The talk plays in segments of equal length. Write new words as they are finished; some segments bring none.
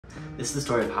This is the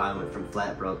story of how I went from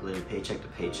flat broke, living paycheck to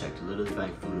paycheck, to literally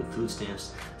buying food with food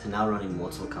stamps, to now running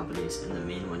multiple companies, and the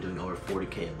main one doing over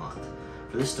 40K a month.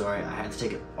 For this story, I had to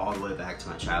take it all the way back to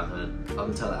my childhood. Up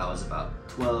until I was about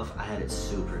 12, I had it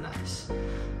super nice.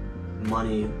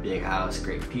 Money, big house,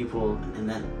 great people, and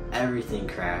then everything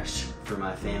crashed for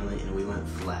my family and we went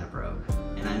flat broke.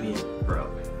 And I mean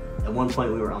broke. At one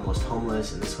point we were almost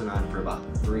homeless, and this went on for about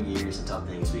 3 years until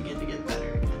things began to get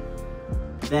better again.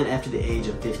 Then after the age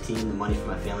of 15, the money from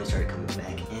my family started coming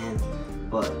back in,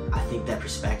 but I think that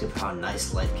perspective of how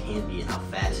nice life can be and how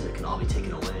fast it can all be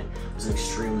taken away was an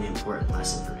extremely important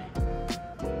lesson for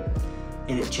me.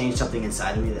 And it changed something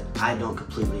inside of me that I don't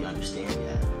completely understand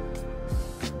yet.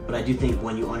 But I do think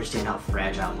when you understand how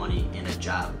fragile money and a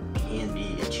job can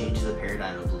be, it changes the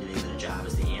paradigm of believing that a job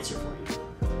is the answer for you.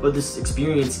 But this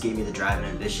experience gave me the drive and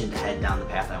ambition to head down the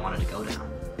path I wanted to go down.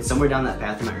 And somewhere down that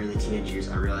path in my early teenage years,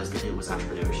 I realized that it was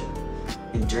entrepreneurship.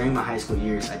 And during my high school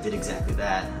years, I did exactly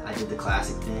that. I did the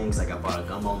classic things, like I bought a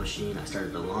gumball machine, I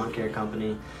started a lawn care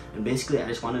company, and basically I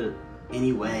just wanted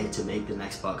any way to make the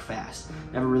next buck fast.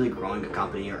 Never really growing a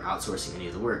company or outsourcing any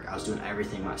of the work. I was doing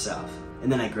everything myself.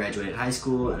 And then I graduated high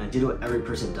school and I did what every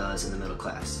person does in the middle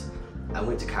class. I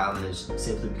went to college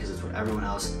simply because it's what everyone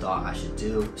else thought I should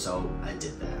do, so I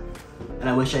did that. And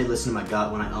I wish I had listened to my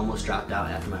gut when I almost dropped out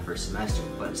after my first semester,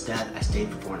 but instead I stayed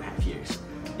for 4.5 years.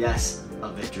 Yes, a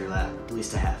victory lap, at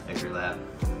least a half victory lap.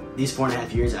 These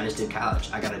 4.5 years, I just did college.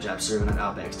 I got a job serving at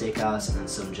Outback Steakhouse and then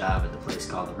some job at the place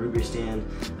called the Root Beer Stand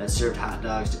that served hot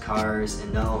dogs to cars.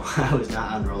 And no, I was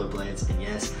not on rollerblades. And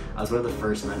yes, I was one of the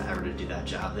first men ever to do that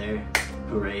job there.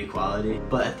 Hooray, equality.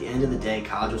 But at the end of the day,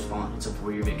 college was fun. It's a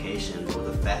 4-year vacation, but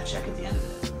with a fat check at the end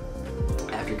of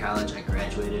it. After college, I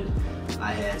graduated.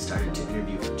 I had started to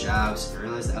interview for jobs and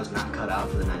realized that I was not cut out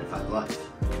for the 9-to-5 life.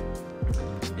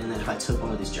 And that if I took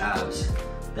one of these jobs,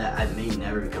 that I may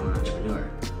never become an entrepreneur.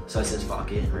 So I said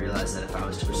fuck it and realized that if I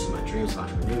was to pursue my dreams of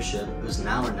entrepreneurship, it was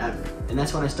now or never. And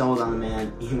that's when I stumbled on the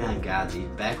man, Eman Godby,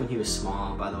 back when he was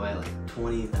small, by the way, like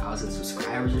 20,000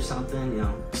 subscribers or something, you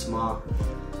know, small.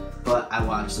 But I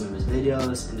watched some of his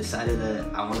videos and decided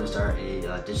that I wanted to start a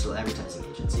digital advertising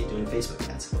agency doing Facebook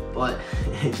ads. But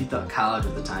if you thought college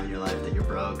was the time in your life that you're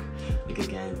broke, think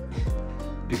again.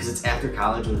 Because it's after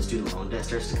college when the student loan debt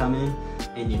starts to come in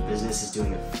and your business is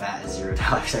doing a fat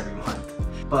 $0 every month.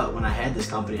 But when I had this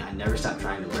company, I never stopped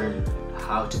trying to learn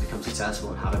how to become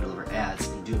successful and how to deliver ads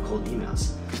and do cold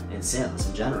emails and sales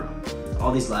in general.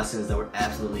 All these lessons that were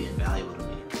absolutely invaluable to me.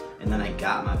 And then I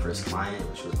got my first client,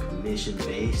 which was commission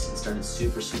based and started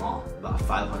super small, about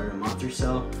 500 a month or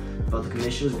so. But the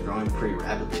commission was growing pretty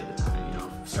rapidly at the time. You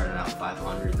know, started out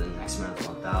 500, then next month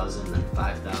 1,000, then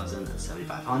 5,000, then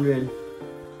 7,500.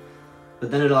 But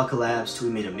then it all collapsed. We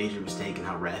made a major mistake in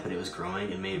how rapid it was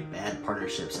growing and made bad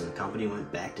partnerships, and the company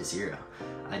went back to zero.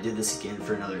 I did this again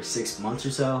for another 6 months or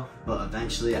so, but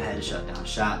eventually I had to shut down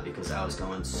shop because I was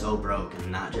going so broke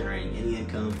and not generating any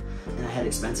income, and I had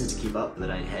expenses to keep up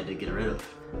that I had to get rid of.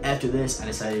 After this, I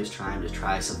decided it was time to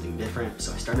try something different,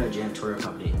 so I started a janitorial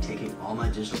company, taking all my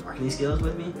digital marketing skills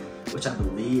with me, which I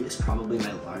believe is probably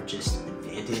my largest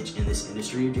advantage in this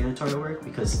industry of janitorial work,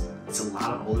 because it's a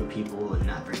lot of older people and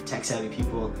not very tech savvy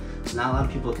people, so not a lot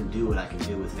of people can do what I can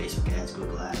do with Facebook ads,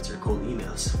 Google ads, or cold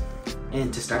emails.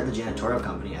 And to start the janitorial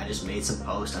company, I just made some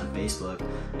posts on Facebook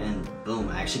and boom,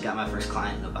 I actually got my first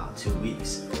client in about 2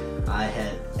 weeks. I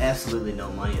had absolutely no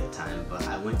money at the time, but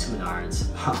I went to Menards,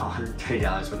 bought $130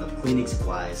 worth of cleaning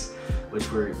supplies,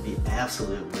 which were the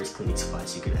absolute worst cleaning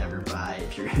supplies you could ever buy.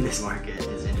 If you're in this market,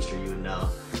 this industry, you would know.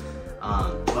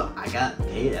 But I got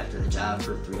paid after the job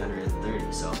for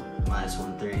 $330, so minus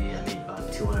 $130, I made about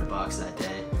 $200 that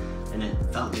day, and it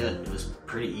felt good. It was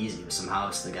pretty easy, but somehow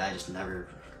the guy just never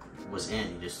was in,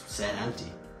 he just sat empty.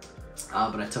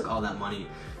 But I took all that money,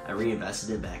 I reinvested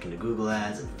it back into Google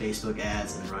ads and Facebook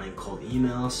ads and running cold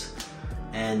emails,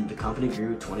 and the company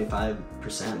grew 25%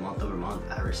 month over month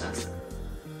ever since then.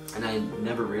 And I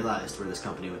never realized where this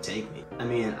company would take me. I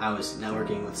mean, I was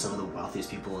networking with some of the wealthiest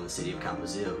people in the city of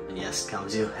Kalamazoo, and yes,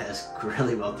 Kalamazoo has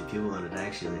really wealthy people in it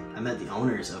actually. I met the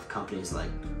owners of companies like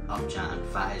Upjohn,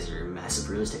 Pfizer, massive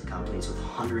real estate companies with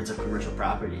hundreds of commercial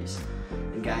properties,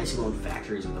 and guys who own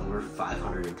factories with over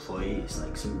 500 employees,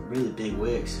 like some really big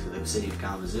wigs for the city of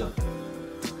Kalamazoo.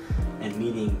 And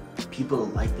meeting people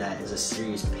like that is a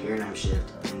serious paradigm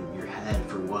shift in your head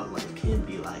for what life can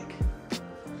be like.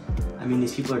 I mean,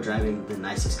 these people are driving the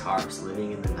nicest cars,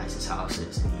 living in the nicest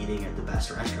houses, and eating at the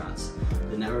best restaurants.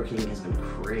 The networking has been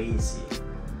crazy.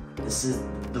 This is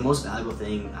the most valuable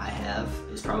thing I have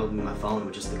is probably my phone,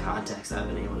 which is the contacts I've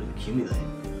been able to accumulate.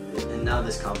 And now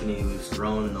this company, we've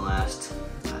grown in the last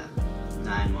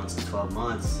 9 months to 12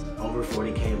 months, over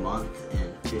 40K a month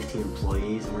and 15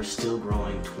 employees, and we're still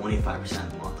growing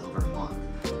 25% month over month.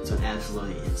 So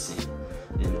absolutely insane.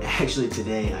 And actually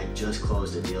today I just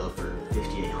closed a deal for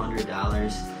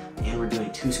 $5,800, and we're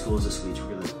doing 2 schools this week.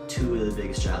 We're doing 2 of the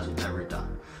biggest jobs we've ever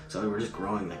done. So we're just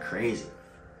growing like crazy.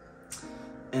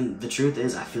 And the truth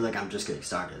is, I feel like I'm just getting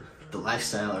started. The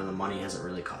lifestyle or the money hasn't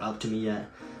really caught up to me yet.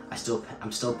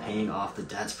 I'm still paying off the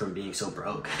debts from being so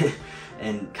broke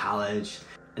in college.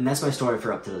 And that's my story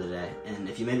for up to the day. And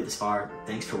if you made it this far,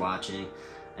 thanks for watching.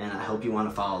 And I hope you want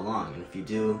to follow along. And if you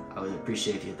do, I would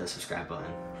appreciate if you hit that subscribe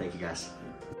button. Thank you guys.